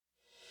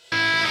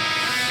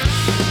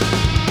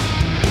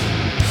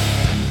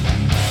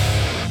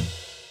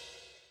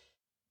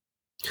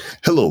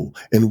Hello,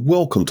 and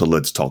welcome to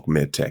Let's Talk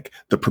MedTech,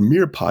 the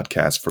premier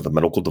podcast for the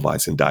medical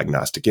device and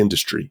diagnostic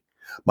industry.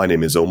 My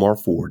name is Omar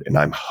Ford, and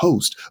I'm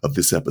host of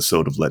this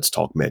episode of Let's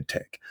Talk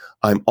MedTech.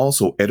 I'm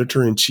also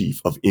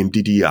editor-in-chief of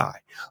MDDI,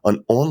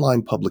 an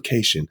online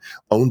publication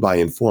owned by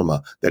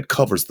Informa that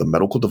covers the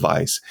medical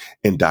device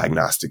and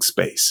diagnostic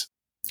space.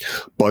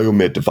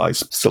 Biomed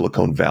device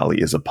Silicon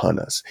Valley is upon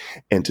us,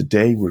 and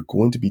today we're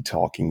going to be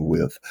talking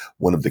with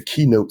one of the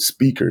keynote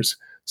speakers,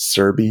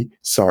 Surbhi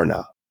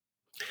Sarna.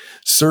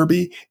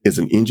 Surbhi is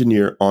an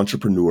engineer,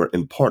 entrepreneur,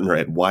 and partner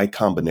at Y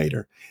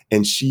Combinator,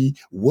 and she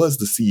was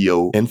the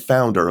CEO and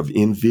founder of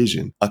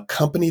Envision, a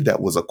company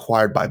that was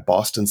acquired by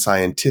Boston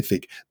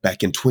Scientific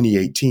back in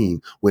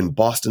 2018 when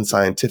Boston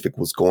Scientific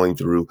was going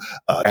through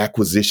an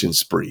acquisition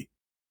spree.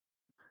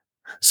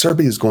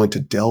 Surbhi is going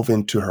to delve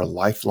into her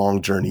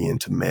lifelong journey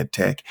into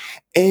medtech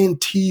and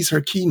tease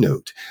her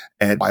keynote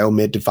at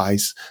Biomed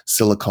Device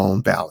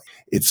Silicon Valley.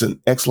 It's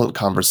an excellent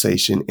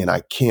conversation, and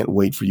I can't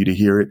wait for you to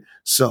hear it.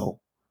 So,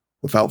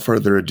 without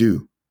further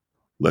ado,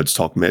 let's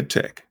talk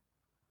MedTech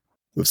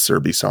with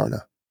Surbhi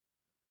Sarna.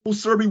 Well,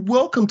 Surbhi,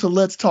 welcome to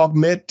Let's Talk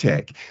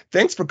MedTech.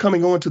 Thanks for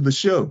coming on to the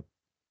show.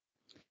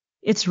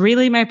 It's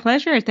really my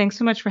pleasure. Thanks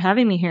so much for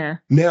having me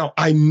here. Now,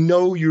 I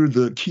know you're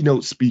the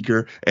keynote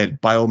speaker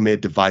at Biomed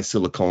Device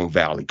Silicon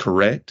Valley,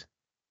 correct?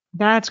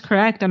 That's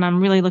correct, and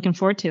I'm really looking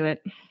forward to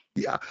it.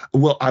 Yeah.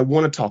 Well, I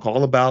want to talk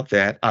all about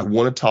that. I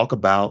want to talk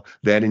about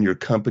that in your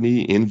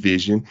company,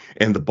 Envision,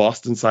 and the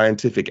Boston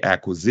Scientific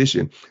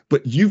acquisition.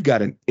 But you've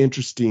got an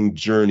interesting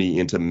journey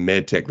into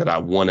medtech that I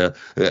want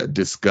to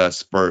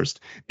discuss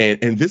first.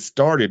 And this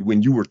started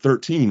when you were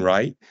 13,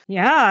 right?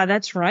 Yeah,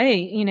 that's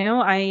right.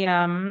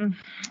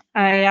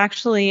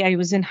 I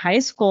was in high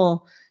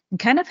school and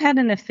kind of had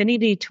an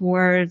affinity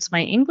towards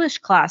my English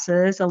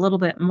classes a little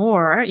bit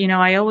more.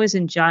 I always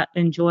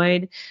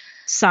enjoyed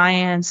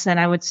science, and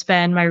I would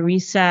spend my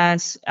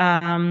recess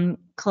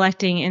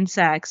collecting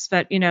insects,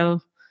 but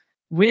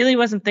really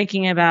wasn't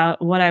thinking about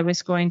what I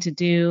was going to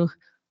do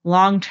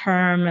long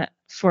term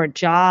for a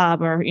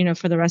job or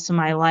for the rest of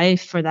my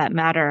life for that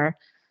matter.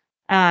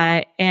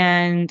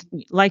 And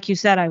like you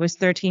said, I was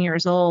 13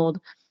 years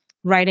old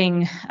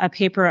writing a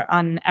paper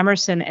on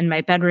Emerson in my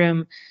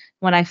bedroom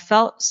when I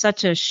felt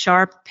such a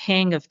sharp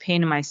pang of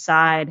pain in my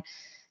side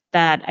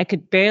that I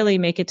could barely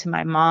make it to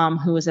my mom,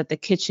 who was at the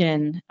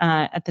kitchen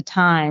at the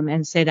time,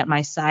 and say that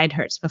my side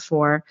hurts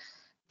before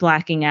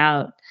blacking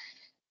out.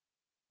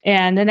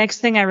 And the next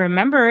thing I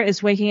remember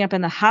is waking up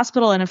in the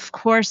hospital. And of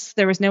course,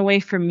 there was no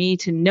way for me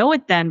to know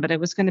it then, but it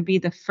was going to be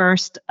the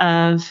first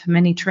of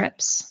many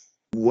trips.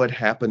 What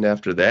happened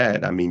after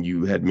that? I mean,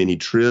 you had many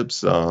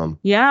trips. That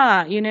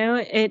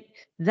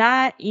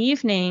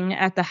evening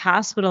at the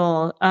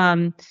hospital,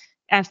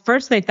 at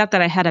first they thought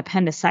that I had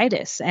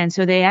appendicitis. And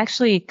so they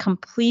actually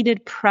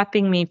completed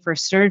prepping me for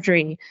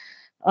surgery.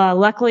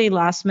 Luckily,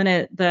 last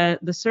minute, the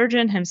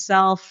surgeon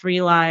himself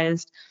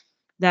realized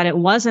that it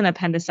wasn't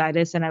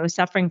appendicitis and I was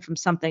suffering from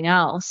something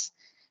else.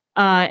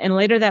 And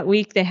later that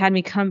week, they had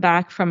me come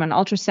back from an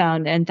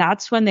ultrasound. And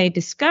that's when they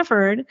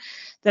discovered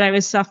that I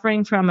was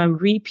suffering from a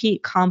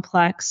repeat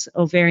complex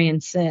ovarian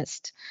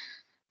cyst.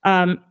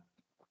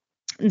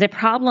 The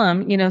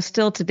problem,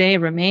 still today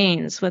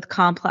remains with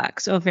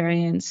complex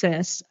ovarian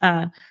cysts.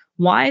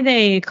 Why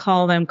they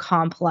call them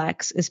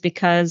complex is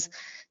because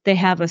they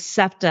have a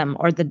septum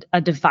or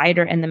a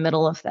divider in the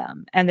middle of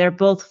them, and they're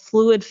both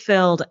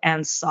fluid-filled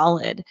and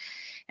solid.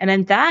 And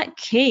in that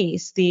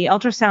case, the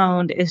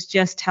ultrasound is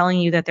just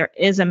telling you that there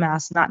is a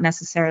mass, not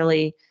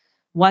necessarily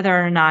whether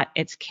or not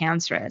it's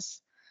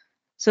cancerous.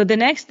 So the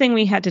next thing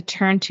we had to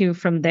turn to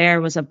from there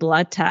was a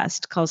blood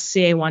test called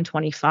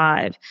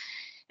CA-125.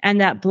 And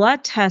that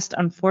blood test,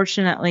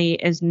 unfortunately,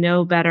 is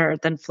no better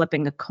than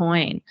flipping a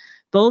coin,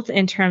 both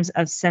in terms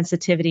of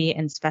sensitivity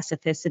and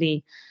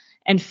specificity.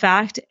 In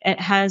fact, it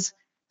has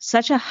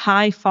such a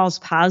high false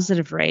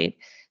positive rate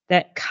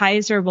that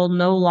Kaiser will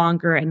no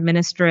longer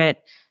administer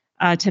it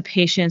to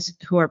patients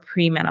who are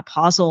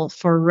premenopausal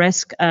for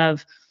risk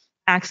of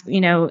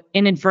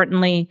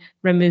inadvertently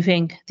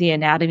removing the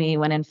anatomy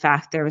when in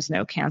fact there was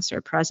no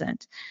cancer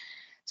present.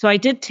 So I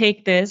did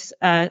take this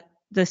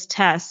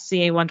test,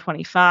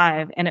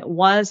 CA-125, and it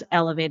was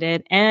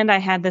elevated, and I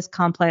had this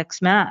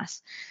complex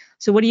mass.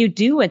 So what do you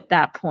do at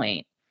that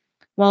point?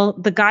 Well,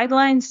 the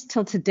guidelines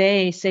till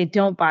today say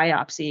don't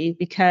biopsy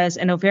because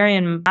an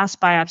ovarian mass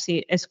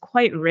biopsy is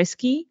quite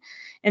risky,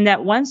 in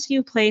that once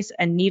you place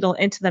a needle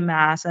into the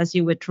mass as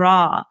you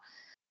withdraw,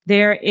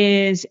 there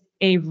is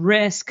a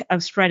risk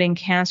of spreading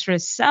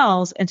cancerous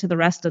cells into the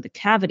rest of the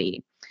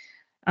cavity.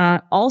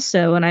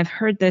 Also, and I've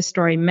heard this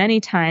story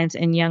many times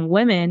in young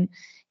women,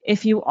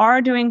 if you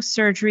are doing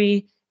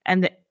surgery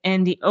and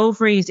the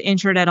ovary is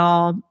injured at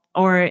all,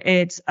 or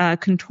it's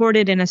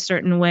contorted in a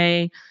certain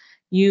way,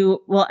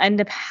 you will end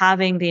up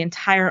having the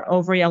entire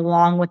ovary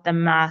along with the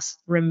mass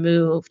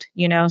removed,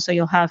 so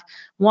you'll have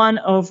one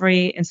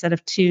ovary instead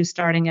of two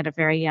starting at a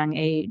very young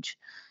age.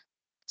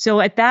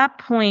 So at that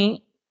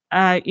point,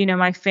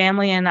 my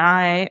family and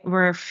I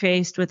were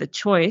faced with a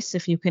choice,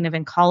 if you can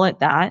even call it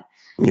that.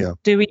 Yeah.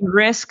 Do we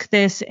risk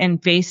this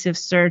invasive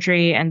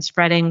surgery and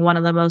spreading one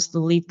of the most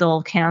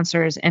lethal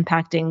cancers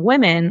impacting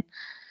women?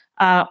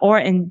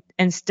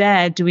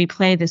 Instead, do we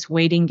play this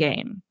waiting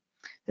game,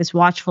 this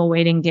watchful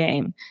waiting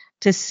game,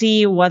 to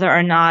see whether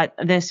or not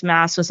this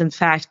mass was in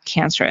fact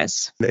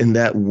cancerous? And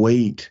that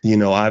wait,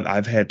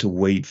 I've had to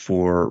wait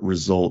for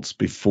results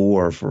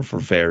before for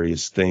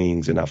various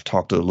things, and I've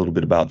talked a little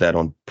bit about that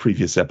on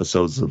previous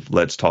episodes of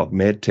Let's Talk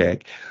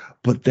MedTech.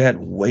 But that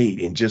wait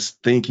and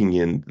just thinking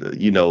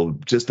and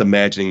just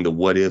imagining the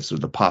what ifs or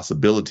the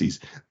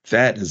possibilities,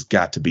 that has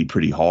got to be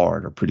pretty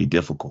hard or pretty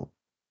difficult.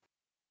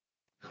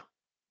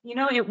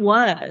 It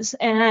was.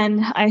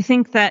 And I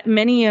think that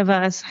many of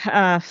us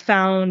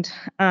found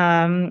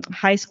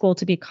high school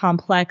to be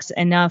complex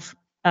enough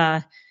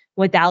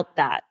without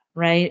that,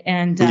 right?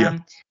 And Yeah.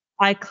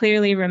 I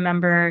clearly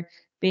remember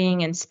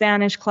being in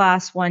Spanish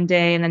class one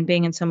day and then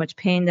being in so much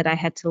pain that I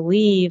had to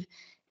leave.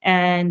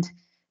 And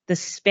the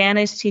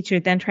Spanish teacher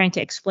then trying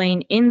to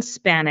explain in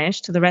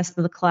Spanish to the rest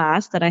of the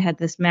class that I had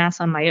this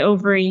mass on my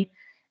ovary.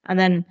 And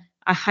then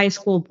a high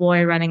school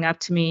boy running up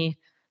to me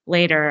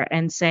later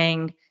and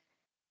saying,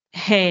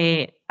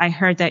 "Hey, I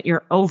heard that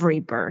your ovary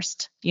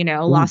burst," Ooh.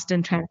 lost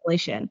in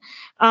translation.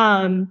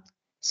 Um,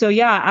 so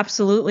yeah,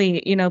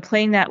 absolutely,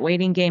 playing that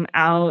waiting game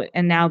out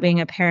and now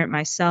being a parent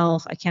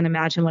myself, I can't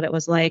imagine what it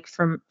was like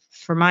for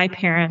my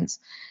parents.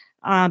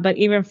 But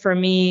even for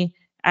me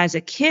as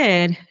a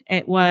kid,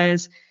 it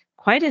was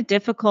quite a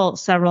difficult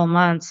several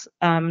months,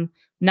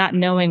 not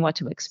knowing what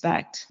to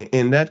expect.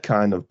 And that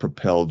kind of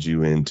propelled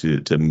you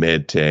into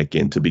med tech,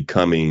 into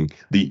becoming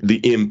the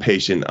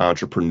impatient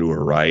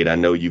entrepreneur, right? I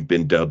know you've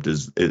been dubbed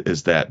as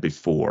that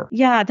before.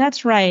 Yeah,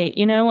 that's right.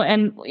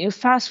 And you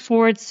fast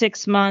forward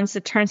 6 months,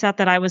 it turns out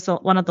that I was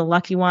one of the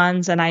lucky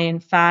ones, and I,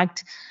 in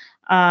fact,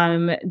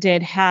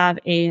 did have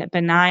a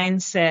benign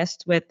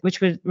cyst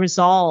which was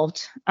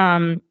resolved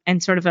and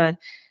sort of a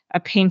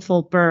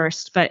painful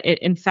burst, but it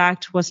in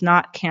fact was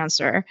not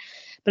cancer.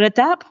 But at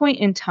that point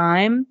in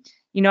time,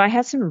 I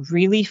had some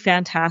really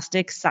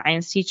fantastic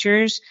science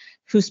teachers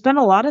who spent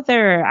a lot of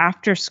their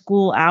after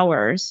school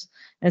hours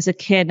as a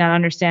kid, not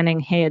understanding,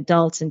 hey,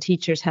 adults and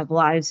teachers have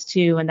lives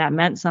too, and that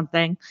meant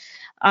something.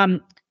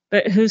 Um,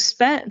 but who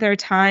spent their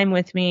time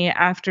with me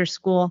after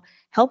school,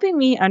 helping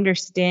me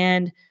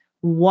understand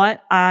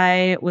what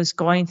I was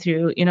going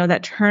through,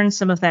 that turned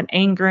some of that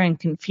anger and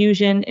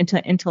confusion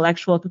into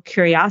intellectual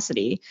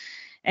curiosity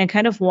and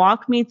kind of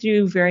walk me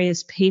through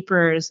various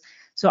papers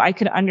so I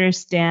could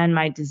understand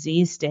my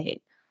disease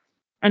state.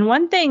 And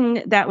one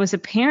thing that was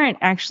apparent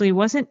actually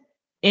wasn't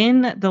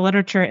in the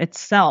literature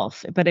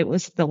itself, but it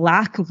was the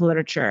lack of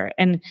literature.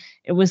 And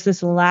it was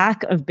this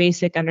lack of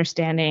basic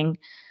understanding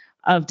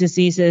of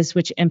diseases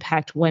which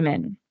impact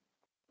women.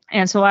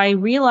 And so I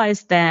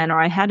realized then,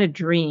 or I had a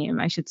dream,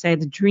 I should say,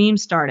 the dream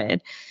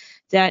started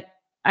that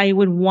I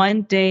would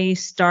one day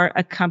start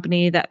a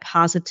company that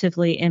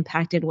positively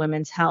impacted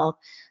women's health,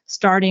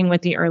 starting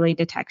with the early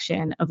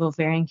detection of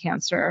ovarian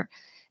cancer.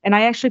 And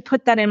I actually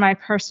put that in my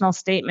personal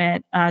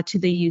statement to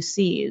the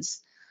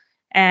UCs.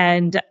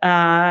 And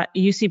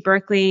UC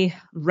Berkeley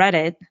read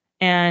it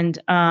and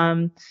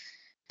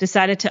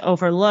decided to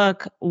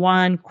overlook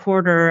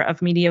 1/4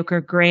 of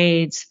mediocre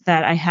grades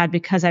that I had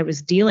because I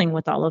was dealing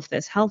with all of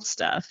this health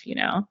stuff.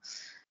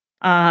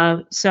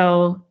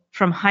 So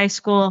from high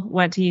school,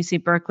 went to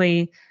UC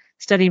Berkeley,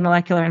 studied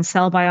molecular and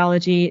cell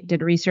biology,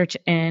 did research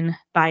in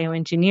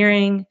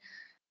bioengineering,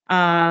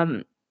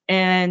 um,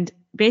 and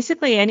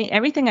basically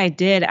everything I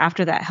did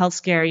after that health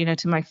scare,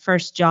 to my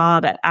first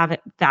job at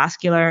Abbott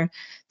Vascular,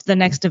 to the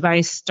next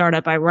device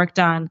startup I worked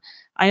on,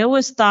 I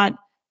always thought,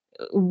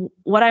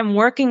 what I'm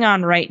working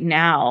on right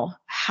now,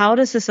 how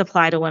does this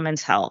apply to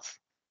women's health?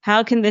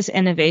 How can this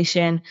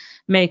innovation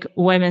make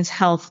women's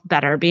health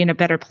better, be in a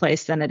better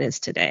place than it is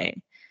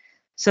today?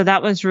 So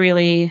that was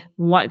really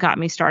what got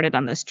me started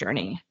on this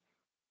journey.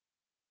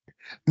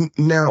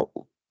 Now,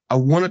 I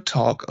want to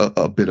talk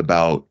a bit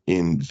about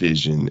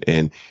Envision.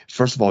 And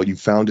first of all, you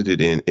founded it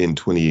in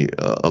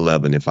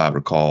 2011, if I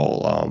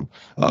recall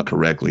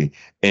correctly.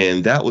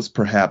 And that was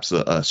perhaps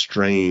a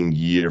strained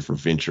year for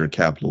venture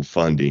capital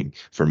funding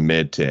for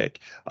medtech.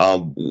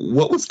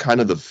 What was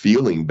kind of the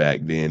feeling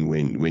back then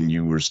when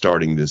you were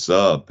starting this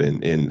up,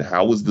 and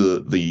how was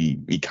the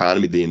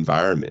economy, the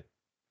environment?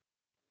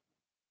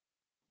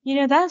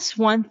 That's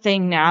one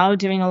thing now,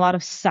 doing a lot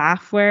of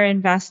software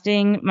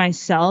investing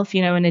myself,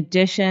 in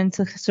addition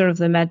to sort of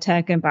the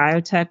medtech and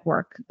biotech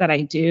work that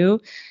I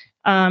do.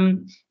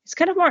 It's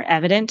kind of more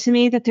evident to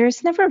me that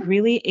there's never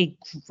really a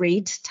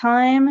great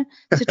time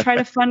to try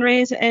to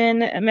fundraise in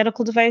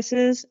medical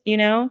devices.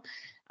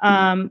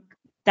 Um,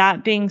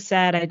 that being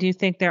said, I do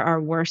think there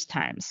are worse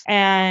times.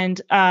 And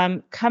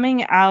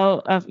coming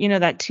out of,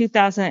 that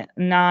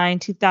 2009,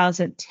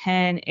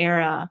 2010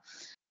 era,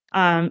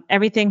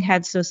 everything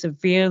had so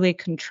severely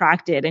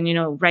contracted.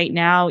 And, right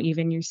now,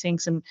 even you're seeing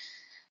some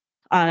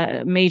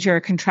major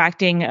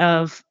contracting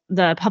of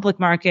the public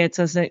markets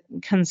as it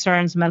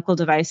concerns medical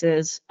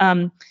devices.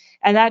 And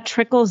that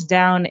trickles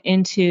down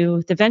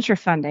into the venture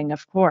funding,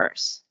 of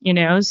course.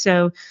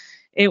 So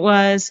It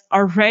was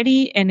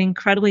already an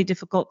incredibly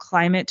difficult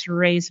climate to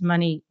raise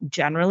money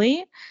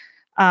generally,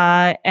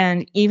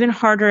 and even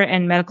harder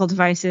in medical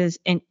devices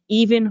and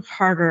even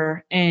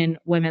harder in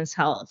women's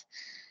health.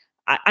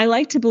 I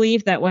like to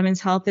believe that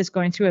women's health is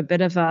going through a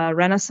bit of a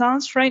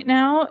renaissance right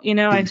now.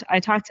 I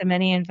talked to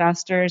many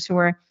investors who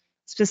are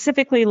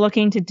specifically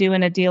looking to do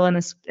a deal in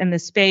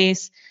this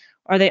space,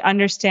 or they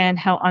understand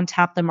how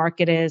untapped the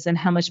market is and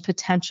how much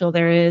potential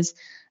there is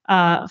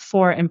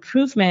for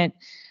improvement.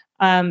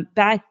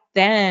 Back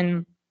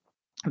then,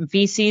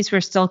 VCs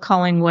were still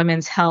calling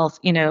women's health,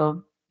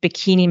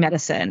 bikini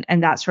medicine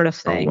and that sort of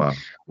Oh, thing, wow.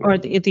 or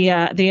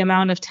Wow. the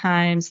amount of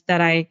times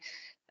that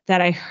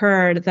I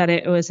heard that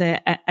it was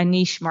a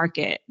niche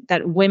market,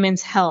 that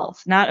women's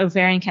health, not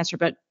ovarian cancer,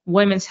 but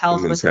women's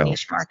health Women's was a health.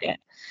 niche market.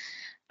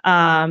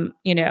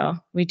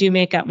 We do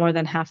make up more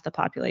than half the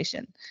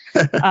population.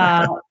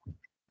 Uh,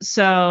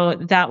 so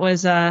that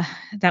was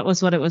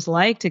what it was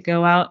like to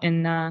go out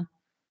and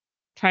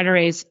try to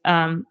raise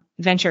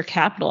venture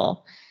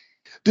capital.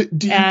 Do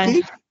you And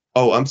think?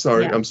 Oh, I'm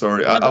sorry. yeah, I'm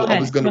sorry. no, go I ahead.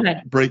 was going Go to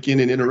ahead. break in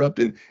and interrupt,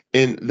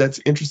 and that's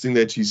interesting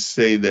that you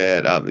say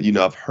that.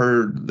 I've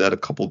heard that a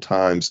couple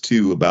times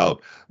too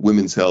about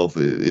women's health,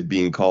 it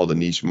being called a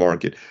niche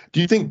market.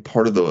 Do you think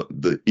part of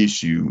the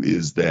issue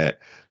is that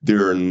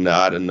there are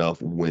not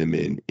enough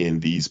women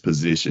in these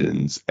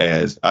positions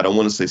as, I don't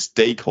want to say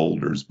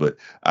stakeholders, but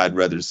I'd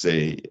rather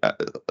say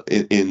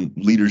in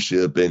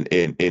leadership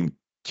and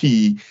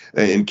key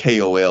and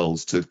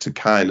KOLs to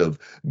kind of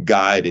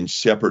guide and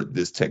shepherd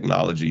this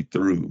technology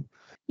through?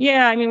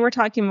 Yeah, I mean, we're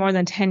talking more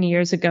than 10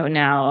 years ago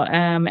now.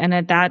 And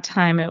at that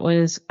time it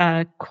was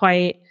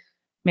quite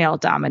male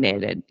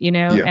dominated,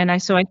 Yeah.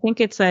 so I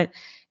think it's a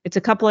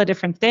couple of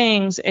different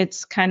things.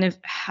 It's kind of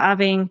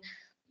having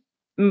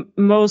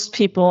most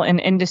people in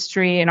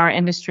our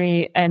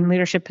industry and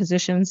leadership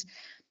positions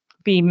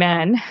be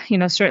men,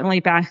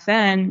 certainly back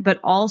then, but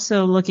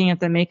also looking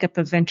at the makeup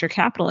of venture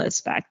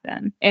capitalists back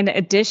then, in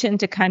addition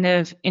to kind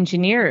of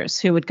engineers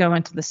who would go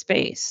into the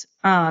space.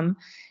 And,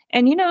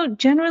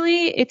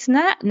 generally, it's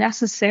not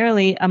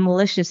necessarily a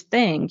malicious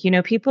thing.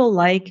 People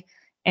like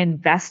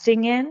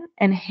investing in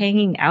and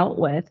hanging out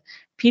with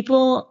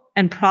people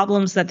and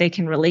problems that they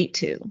can relate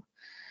to.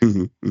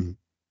 Hmm. Hmm.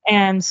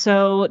 And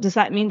so, does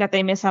that mean that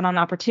they miss out on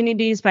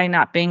opportunities by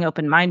not being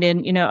open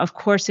minded? Of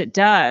course it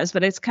does,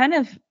 but it's kind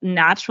of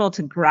natural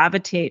to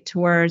gravitate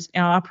towards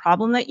a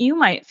problem that you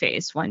might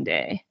face one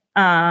day.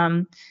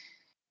 And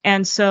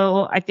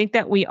so, I think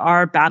that we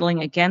are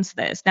battling against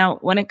this. Now,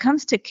 when it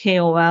comes to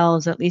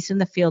KOLs, at least in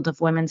the field of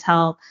women's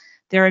health,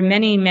 there are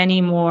many, many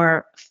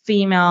more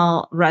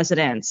female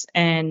residents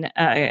in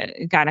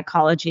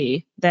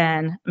gynecology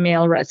than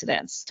male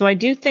residents. So I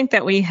do think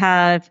that we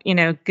have,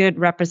 good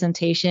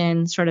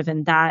representation sort of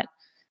in that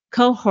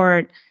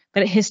cohort,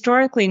 but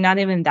historically, not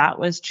even that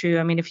was true.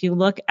 I mean, if you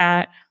look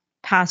at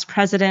past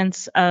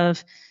presidents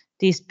of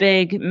these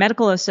big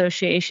medical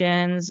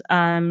associations,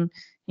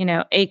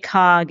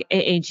 ACOG,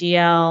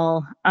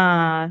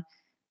 AAGL,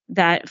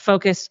 that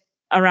focus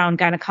around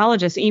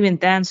gynecologists, even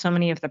then, so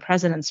many of the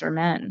presidents are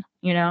men.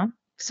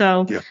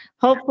 So Yeah.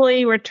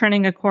 hopefully we're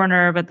turning a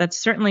corner, but that's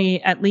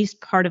certainly at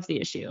least part of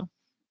the issue.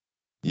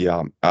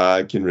 Yeah,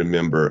 I can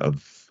remember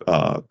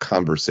a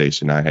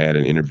conversation I had,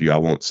 an interview. I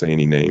won't say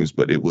any names,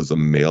 but it was a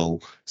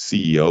male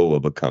CEO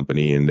of a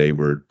company, and they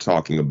were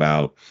talking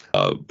about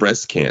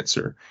breast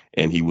cancer,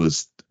 and he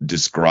was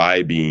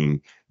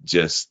describing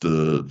just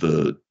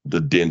the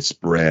dense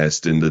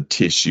breast and the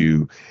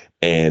tissue,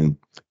 and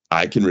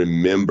I can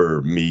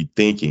remember me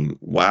thinking,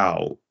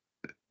 "Wow,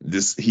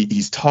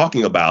 he's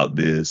talking about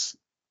this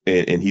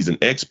and he's an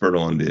expert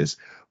on this,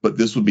 but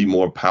this would be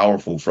more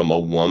powerful from a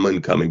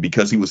woman coming,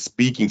 because he was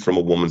speaking from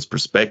a woman's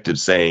perspective,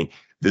 saying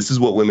this is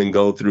what women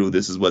go through,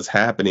 this is what's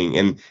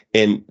happening."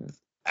 And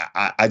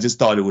I just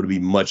thought it would be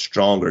much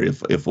stronger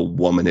if a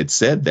woman had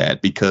said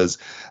that, because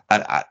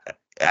I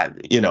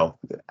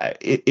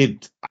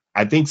it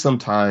I think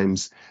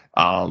sometimes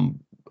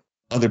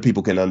other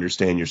people can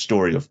understand your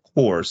story, of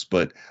course,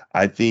 but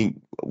I think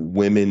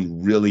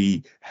women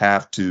really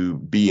have to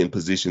be in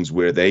positions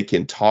where they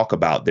can talk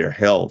about their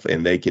health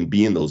and they can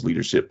be in those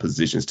leadership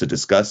positions to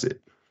discuss it.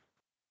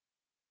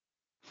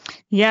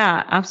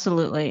 Yeah,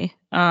 absolutely.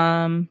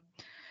 Yeah,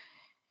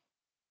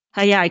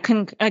 I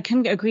couldn't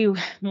agree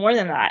more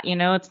than that.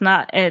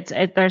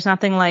 There's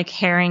nothing like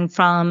hearing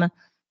from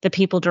the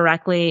people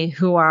directly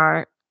who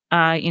are,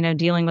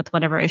 dealing with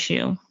whatever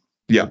issue.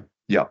 Yeah.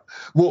 Yeah.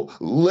 Well,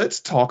 let's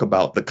talk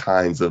about the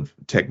kinds of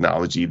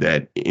technology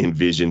that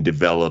Envision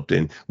developed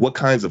and what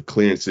kinds of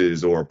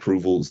clearances or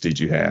approvals did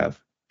you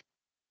have?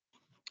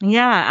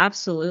 Yeah,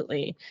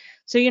 absolutely.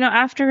 So,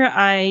 after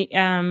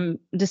I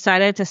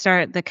decided to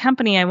start the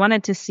company, I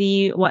wanted to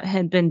see what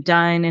had been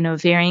done in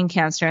ovarian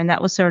cancer, and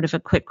that was sort of a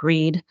quick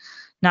read.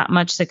 Not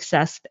much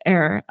success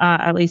there,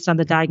 at least on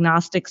the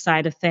diagnostic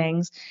side of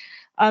things.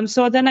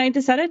 So then I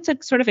decided to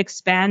sort of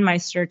expand my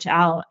search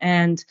out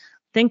and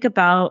think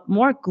about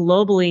more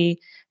globally,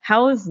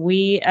 how have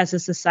we as a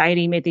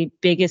society made the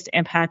biggest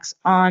impacts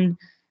on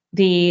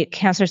the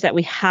cancers that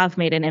we have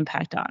made an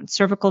impact on: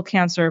 cervical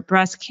cancer,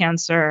 breast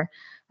cancer,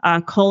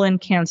 colon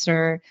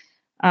cancer,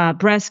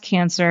 breast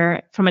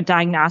cancer, from a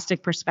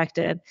diagnostic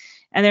perspective.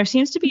 And there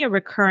seems to be a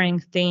recurring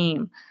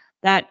theme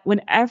that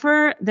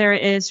whenever there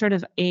is sort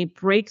of a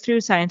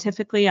breakthrough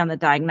scientifically on the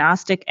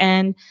diagnostic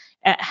end,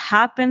 it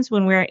happens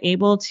when we're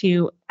able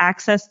to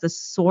access the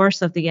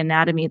source of the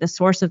anatomy, the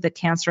source of the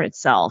cancer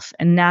itself,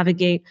 and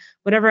navigate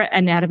whatever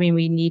anatomy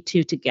we need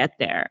to get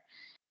there.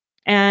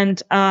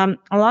 And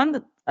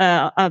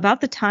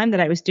about the time that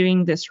I was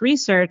doing this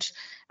research,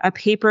 a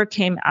paper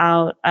came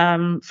out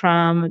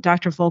from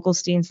Dr.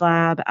 Vogelstein's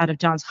lab out of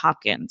Johns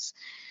Hopkins,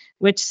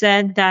 which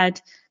said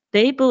that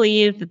they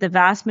believe that the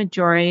vast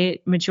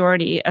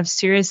majority of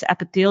serous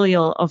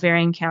epithelial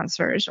ovarian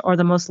cancers, or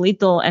the most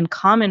lethal and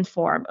common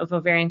form of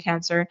ovarian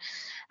cancer,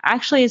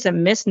 actually is a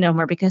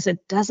misnomer because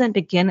it doesn't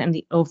begin in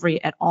the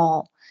ovary at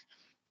all.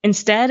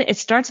 Instead, it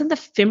starts at the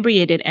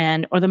fimbriated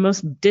end, or the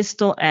most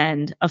distal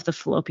end of the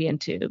fallopian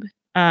tube.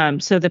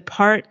 So the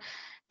part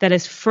that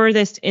is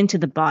furthest into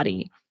the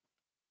body.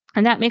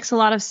 And that makes a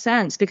lot of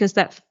sense because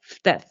that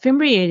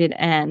fimbriated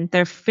end,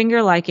 they're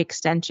finger-like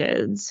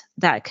extensions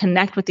that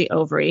connect with the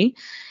ovary.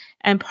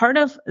 And part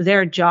of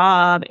their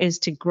job is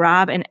to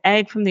grab an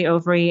egg from the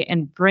ovary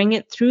and bring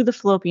it through the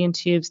fallopian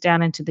tubes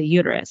down into the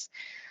uterus.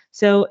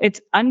 So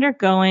it's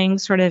undergoing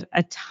sort of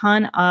a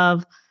ton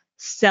of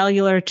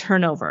cellular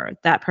turnover,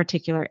 that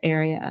particular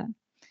area.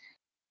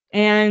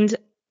 And,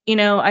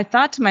 I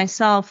thought to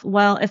myself,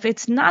 well, if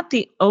it's not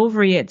the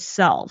ovary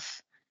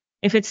itself,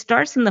 if it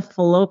starts in the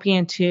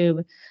fallopian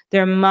tube,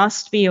 there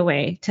must be a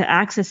way to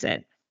access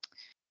it.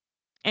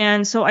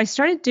 And so I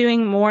started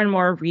doing more and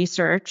more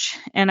research,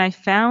 and I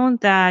found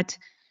that,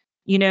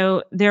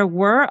 there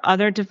were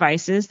other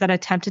devices that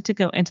attempted to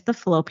go into the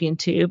fallopian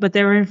tube, but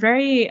they were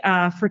very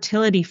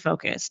fertility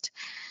focused.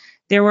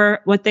 There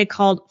were what they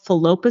called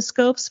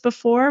falloposcopes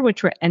before,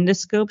 which were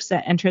endoscopes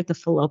that entered the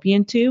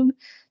fallopian tube,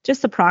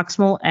 just the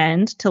proximal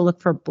end, to look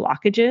for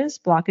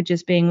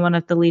blockages being one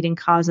of the leading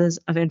causes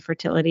of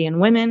infertility in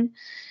women.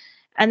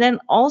 And then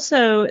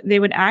also they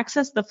would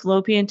access the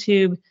fallopian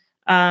tube.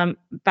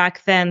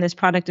 Back then, this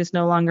product is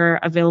no longer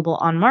available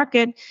on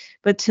market,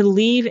 but to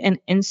leave an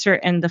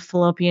insert in the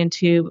fallopian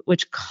tube,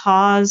 which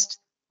caused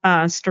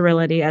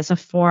sterility as a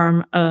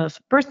form of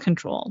birth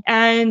control.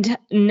 And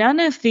none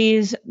of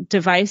these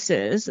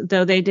devices,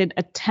 though they did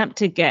attempt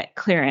to get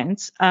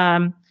clearance,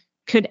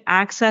 could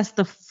access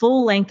the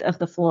full length of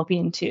the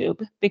fallopian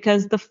tube,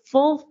 because the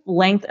full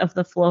length of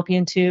the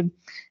fallopian tube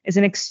is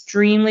an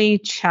extremely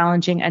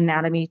challenging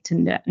anatomy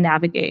to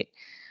navigate.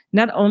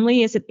 Not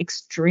only is it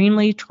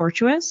extremely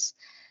tortuous,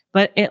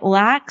 but it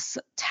lacks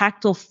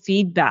tactile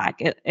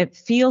feedback. It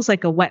feels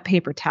like a wet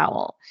paper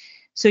towel.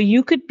 So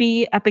you could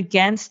be up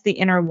against the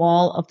inner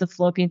wall of the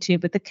fallopian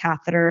tube with the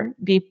catheter,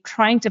 be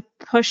trying to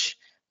push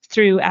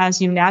through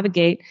as you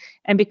navigate.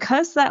 And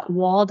because that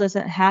wall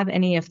doesn't have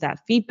any of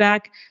that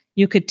feedback,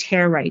 you could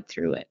tear right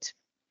through it.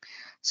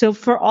 So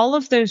for all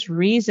of those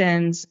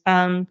reasons,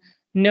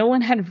 no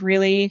one had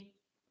really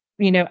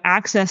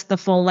accessed the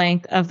full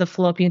length of the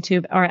fallopian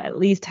tube, or at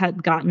least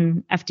had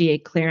gotten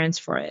FDA clearance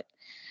for it.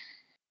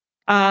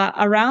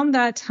 Around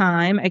that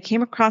time, I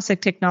came across a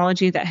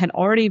technology that had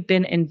already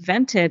been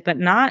invented, but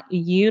not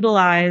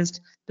utilized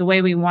the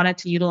way we wanted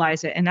to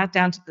utilize it, and not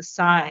down to the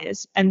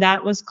size. And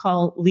that was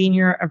called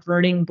linear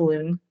averting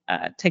balloon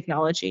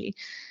technology.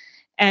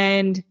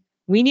 And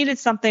we needed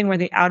something where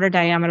the outer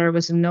diameter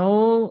was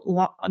no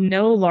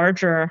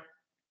larger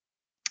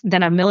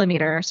than a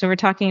millimeter. So we're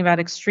talking about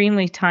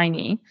extremely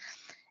tiny.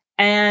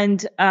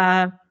 And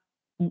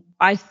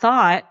I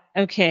thought,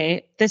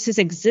 okay, this has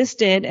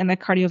existed in the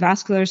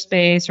cardiovascular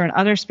space or in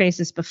other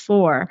spaces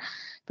before,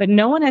 but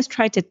no one has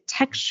tried to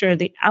texture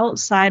the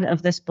outside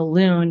of this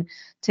balloon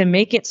to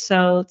make it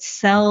so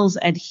cells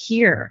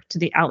adhere to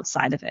the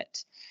outside of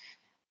it.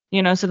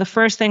 So the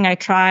first thing I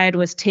tried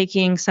was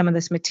taking some of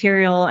this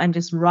material and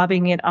just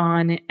rubbing it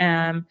on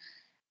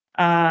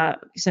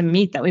some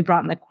meat that we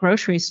brought in the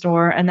grocery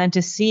store, and then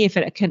to see if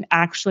it could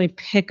actually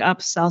pick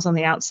up cells on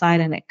the outside,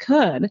 and it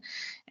could.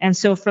 And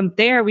so from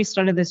there, we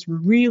started this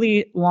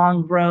really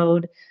long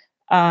road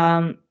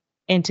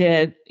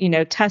into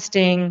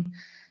testing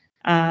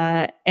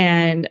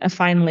and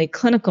finally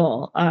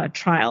clinical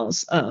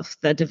trials of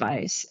the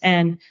device.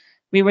 And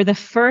we were the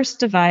first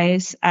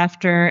device,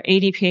 after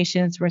 80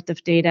 patients worth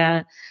of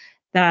data,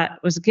 that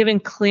was given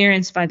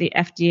clearance by the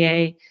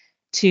FDA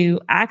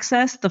to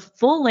access the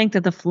full length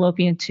of the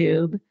fallopian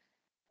tube,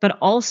 but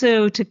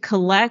also to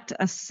collect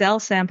a cell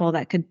sample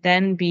that could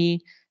then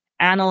be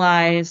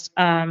analyzed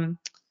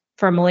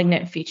for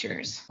malignant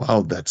features.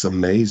 Wow, that's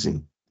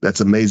amazing. That's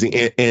amazing.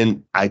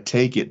 And I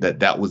take it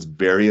that was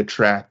very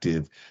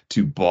attractive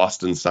to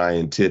Boston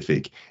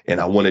Scientific. And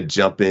I want to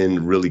jump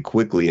in really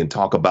quickly and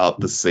talk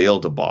about the sale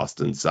to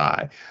Boston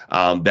Sci.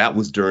 That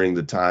was during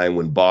the time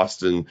when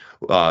Boston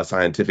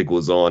Scientific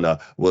was on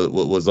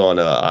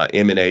a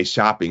M&A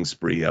shopping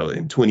spree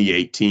in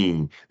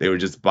 2018. They were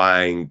just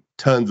buying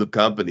tons of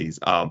companies.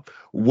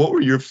 What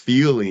were your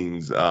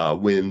feelings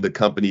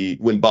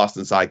when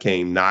Boston Sci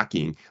came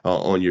knocking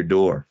on your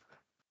door?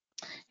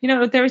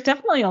 There was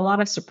definitely a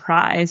lot of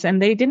surprise,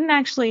 and they didn't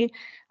actually.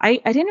 I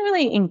didn't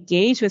really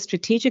engage with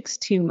strategics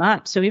too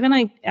much. So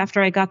even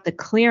after I got the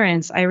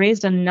clearance, I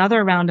raised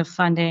another round of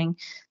funding,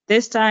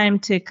 this time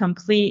to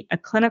complete a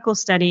clinical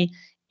study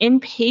in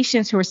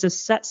patients who were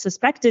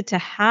suspected to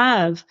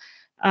have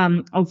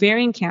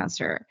ovarian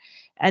cancer.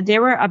 They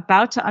were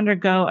about to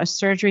undergo a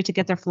surgery to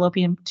get their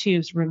fallopian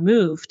tubes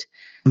removed.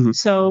 Mhm.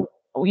 So,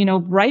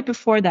 right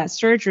before that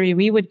surgery,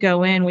 we would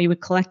go in, we would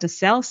collect a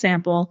cell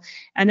sample,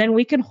 and then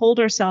we could hold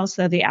ourselves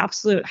to the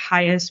absolute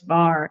highest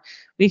bar.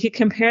 We could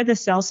compare the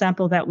cell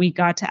sample that we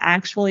got to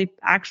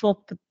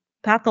actual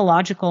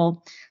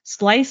pathological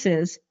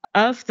slices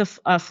of the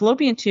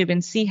fallopian tube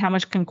and see how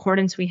much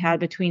concordance we had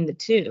between the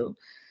two.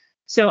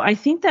 So I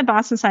think that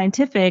Boston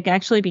Scientific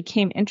actually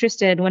became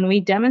interested when we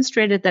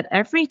demonstrated that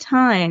every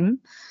time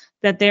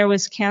that there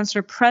was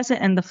cancer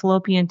present in the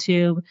fallopian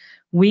tube,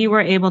 we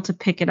were able to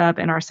pick it up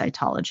in our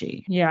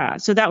cytology. Yeah.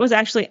 So that was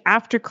actually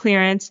after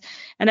clearance.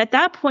 And at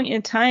that point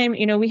in time,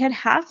 we had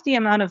half the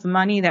amount of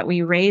money that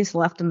we raised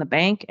left in the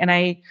bank. And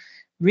I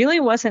really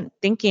wasn't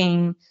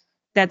thinking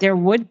that there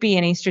would be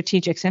any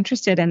strategics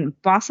interested.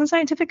 And Boston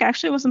Scientific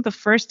actually wasn't the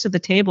first to the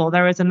table.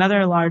 There was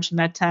another large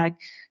medtech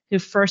who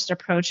first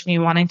approached me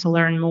wanting to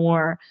learn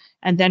more,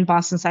 and then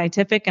Boston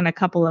Scientific and a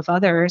couple of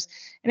others.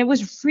 And it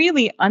was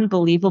really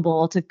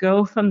unbelievable to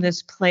go from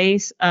this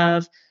place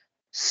of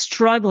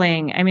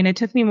struggling. I mean, it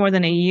took me more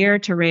than a year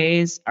to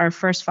raise our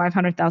first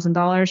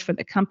 $500,000 for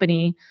the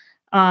company,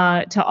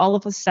 to all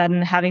of a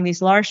sudden having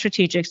these large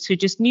strategics who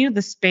just knew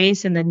the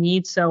space and the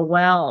need so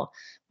well,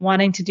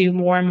 wanting to do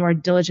more and more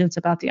diligence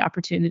about the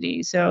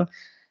opportunity. So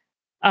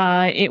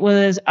it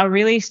was a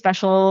really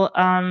special.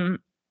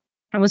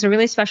 It was a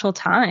really special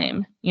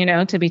time,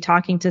 to be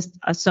talking to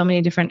so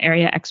many different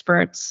area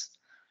experts.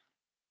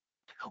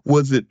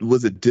 Was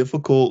it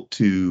difficult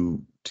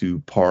to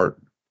part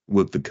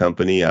with the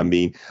company? I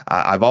mean,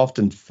 I've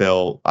often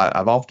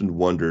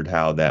wondered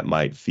how that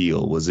might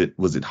feel. Was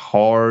it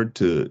hard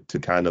to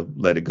kind of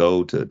let it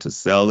go, to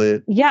sell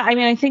it? Yeah, I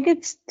mean, I think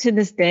it's to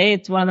this day,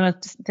 it's one of the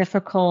most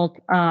difficult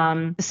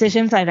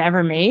decisions I've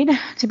ever made,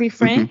 to be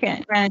frank.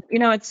 And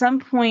at some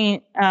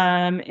point,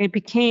 it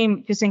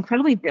became just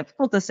incredibly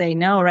difficult to say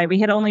no. Right? We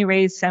had only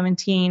raised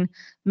 17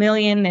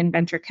 million in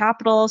venture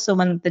capital, so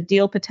when the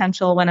deal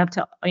potential went up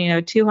to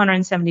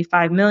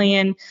 275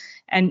 million,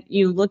 and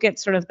you look at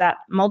sort of that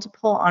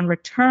multiple on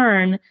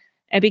return,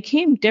 it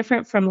became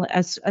difficult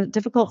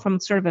from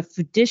sort of a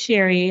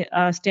fiduciary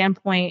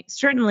standpoint,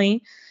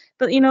 certainly.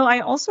 But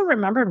I also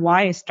remembered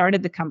why I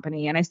started the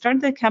company, and I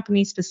started the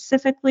company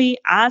specifically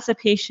as a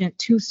patient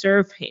to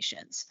serve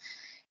patients.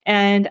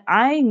 And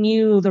I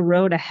knew the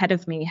road ahead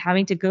of me,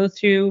 having to go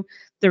through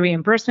the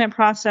reimbursement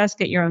process,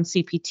 get your own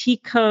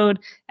CPT code,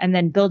 and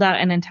then build out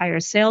an entire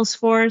sales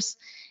force.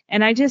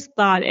 And I just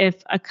thought,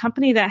 if a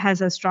company that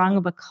has as strong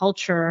of a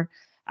culture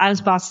as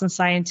Boston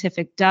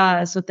Scientific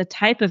does, with the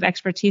type of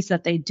expertise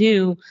that they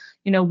do,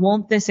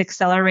 won't this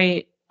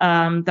accelerate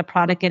the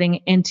product getting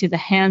into the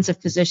hands of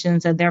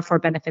physicians and therefore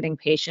benefiting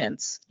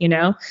patients?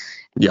 Yeah.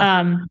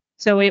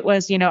 So it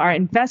was, our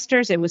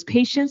investors, it was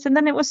patients, and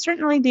then it was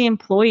certainly the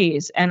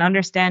employees, and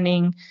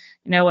understanding,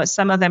 what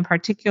some of them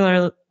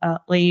particularly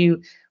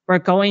were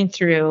going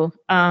through,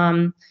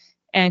 and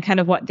kind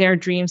of what their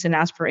dreams and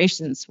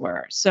aspirations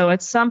were. So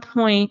at some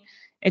point,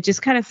 it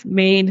just kind of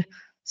made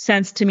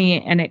sense to me,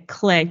 and it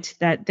clicked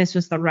that this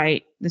is the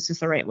right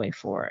way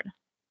forward.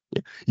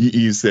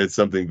 You said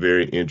something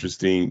very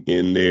interesting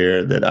in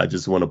there that I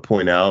just want to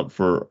point out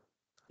for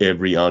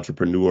every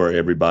entrepreneur,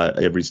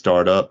 every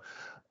startup.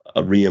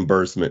 A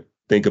reimbursement.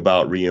 Think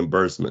about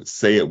reimbursement.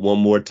 Say it one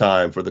more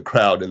time for the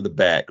crowd in the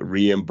back.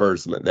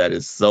 Reimbursement. That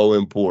is so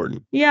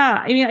important.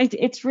 Yeah, I mean,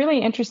 it's really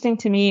interesting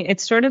to me.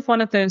 It's sort of one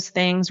of those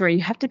things where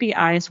you have to be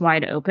eyes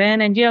wide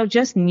open, and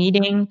just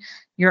needing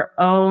your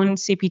own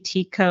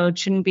CPT code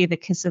shouldn't be the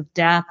kiss of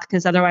death,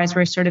 because otherwise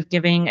we're sort of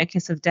giving a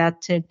kiss of death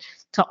to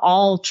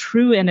all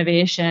true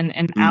innovation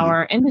in Mhm.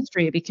 our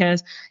industry.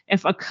 Because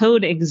if a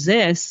code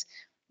exists,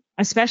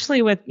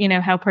 especially with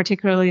how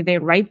particularly they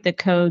write the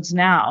codes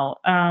now,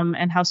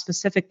 and how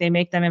specific they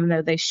make them, even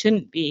though they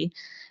shouldn't be,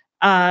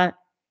 uh,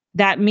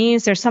 that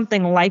means there's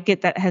something like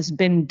it that has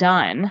been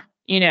done.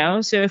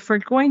 So if we're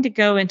going to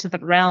go into the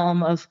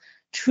realm of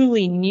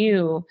truly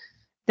new,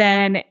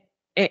 then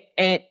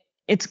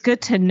it's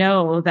good to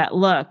know that,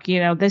 look,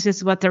 this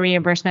is what the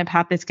reimbursement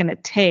path is going to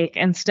take,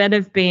 instead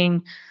of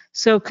being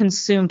so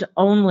consumed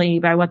only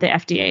by what the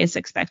FDA is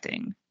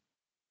expecting.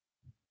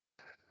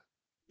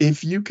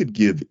 If you could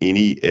give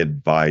any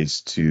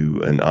advice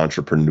to an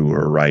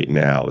entrepreneur right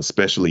now,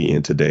 especially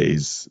in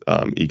today's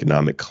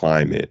economic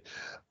climate,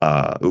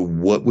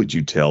 what would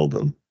you tell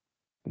them?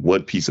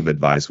 What piece of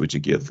advice would you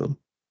give them?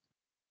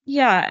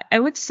 Yeah, I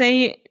would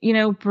say,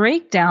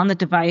 break down the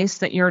device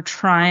that you're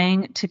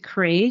trying to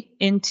create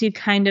into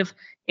kind of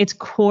its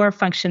core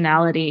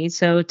functionality.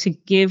 So, to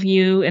give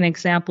you an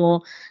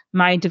example,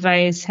 my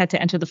device had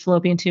to enter the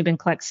fallopian tube and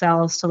collect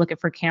cells to look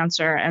at for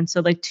cancer. And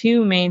so, the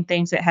two main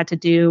things it had to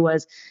do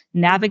was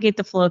navigate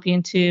the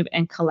fallopian tube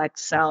and collect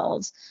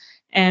cells.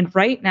 And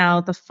right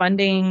now, the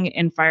funding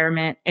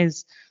environment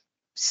is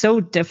so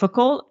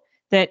difficult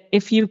that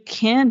if you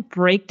can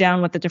break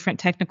down what the different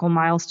technical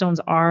milestones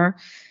are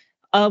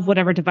of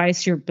whatever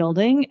device you're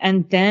building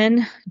and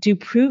then do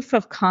proof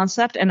of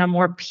concept in a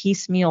more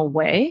piecemeal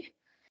way,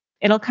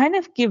 it'll kind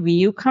of give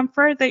you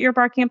comfort that you're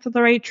barking up to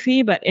the right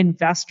tree, but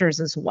investors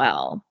as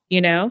well, you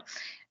know?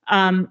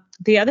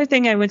 The other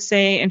thing I would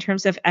say in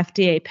terms of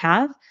FDA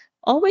path,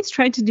 always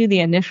try to do the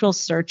initial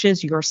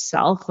searches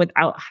yourself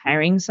without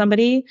hiring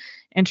somebody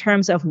in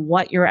terms of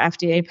what your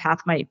FDA path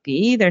might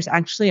be. There's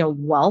actually a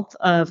wealth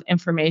of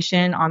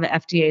information on the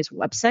FDA's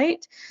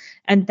website.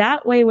 And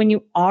that way, when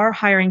you are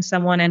hiring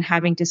someone and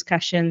having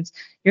discussions,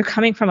 you're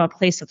coming from a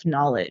place of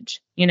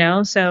knowledge, you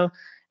know? So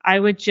I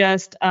would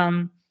just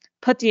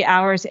put the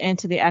hours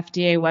into the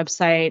FDA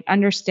website,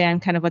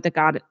 understand kind of what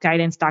the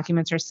guidance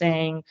documents are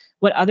saying,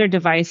 what other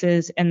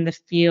devices in the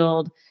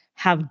field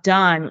have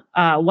done,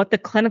 what the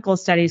clinical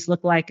studies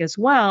look like as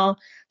well,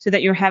 so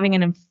that you're having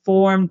an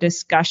informed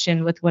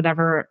discussion with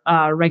whatever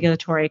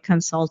regulatory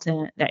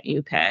consultant that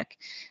you pick.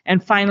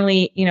 And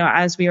finally, you know,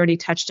 as we already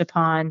touched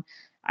upon,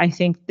 I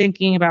think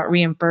thinking about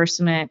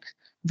reimbursement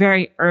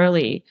very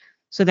early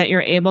so that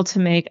you're able to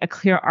make a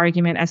clear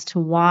argument as to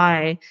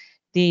why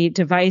the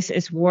device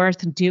is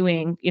worth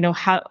doing, you know,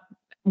 how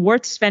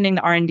worth spending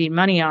the R&D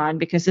money on,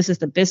 because this is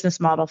the business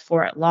model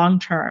for it long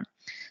term.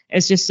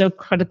 It's just so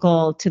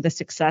critical to the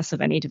success of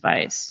any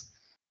device.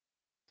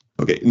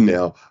 Okay,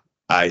 now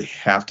I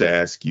have to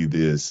ask you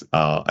this,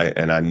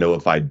 and I know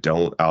if I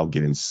don't, I'll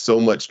get in so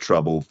much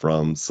trouble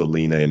from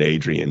Selena and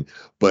Adrian.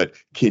 But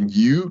can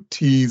you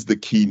tease the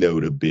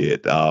keynote a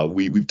bit?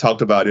 We've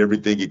talked about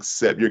everything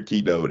except your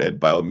keynote at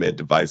Biomed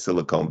Device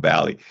Silicon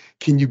Valley.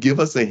 Can you give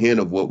us a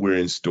hint of what we're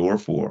in store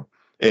for,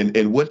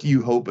 and what do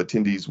you hope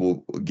attendees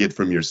will get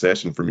from your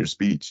session, from your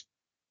speech?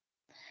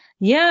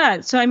 Yeah.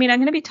 So, I mean, I'm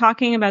going to be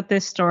talking about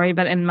this story,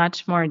 but in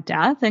much more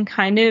depth and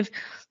kind of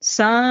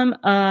some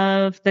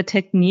of the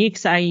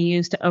techniques I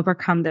use to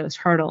overcome those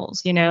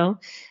hurdles. You know,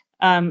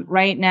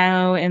 right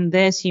now in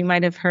this, you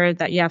might have heard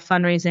that, yeah,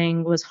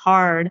 fundraising was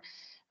hard.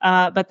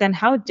 But then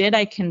how did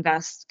I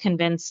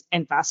convince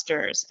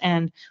investors?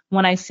 And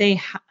when I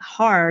say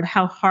hard,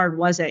 how hard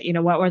was it? You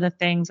know, what were the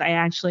things I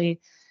actually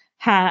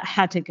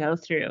had to go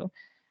through?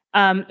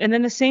 And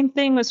then the same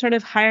thing was sort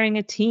of hiring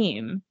a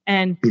team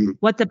and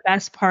what the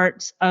best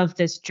parts of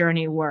this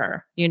journey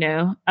were, you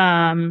know?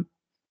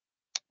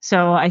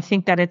 So I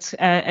think that it's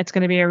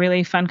going to be a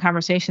really fun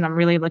conversation. I'm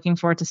really looking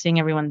forward to seeing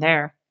everyone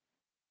there.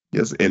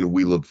 Yes, and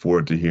we look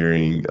forward to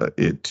hearing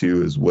it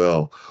too as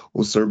well.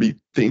 Well, Serby,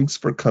 thanks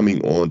for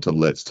coming on to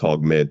Let's Talk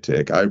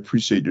MedTech. I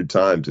appreciate your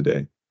time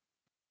today.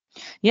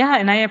 Yeah,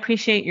 and I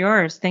appreciate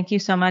yours. Thank you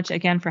so much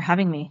again for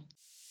having me.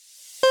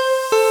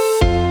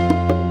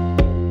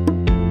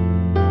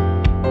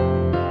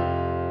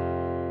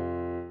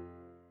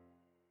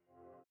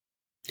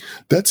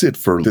 That's it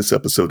for this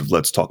episode of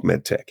Let's Talk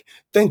MedTech.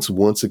 Thanks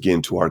once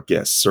again to our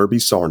guest,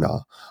 Serby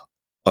Sarna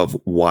of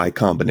Y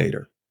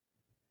Combinator.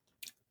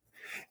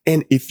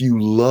 And if you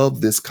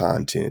love this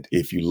content,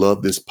 if you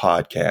love this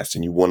podcast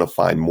and you want to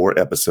find more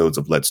episodes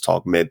of Let's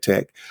Talk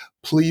MedTech,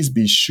 please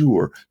be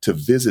sure to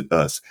visit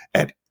us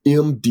at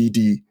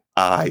mddionline.com.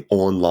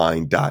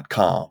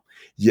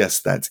 Yes,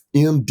 that's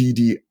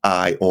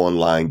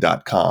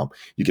mddionline.com.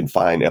 You can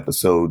find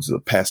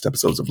past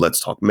episodes of Let's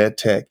Talk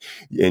MedTech,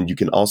 and you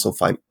can also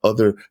find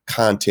other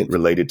content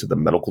related to the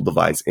medical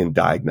device and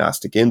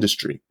diagnostic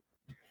industry.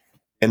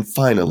 And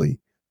finally,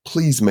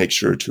 please make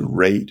sure to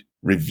rate,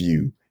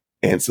 review,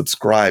 and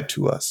subscribe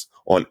to us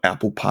on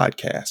Apple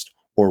Podcast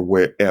or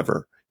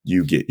wherever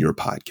you get your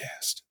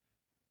podcast.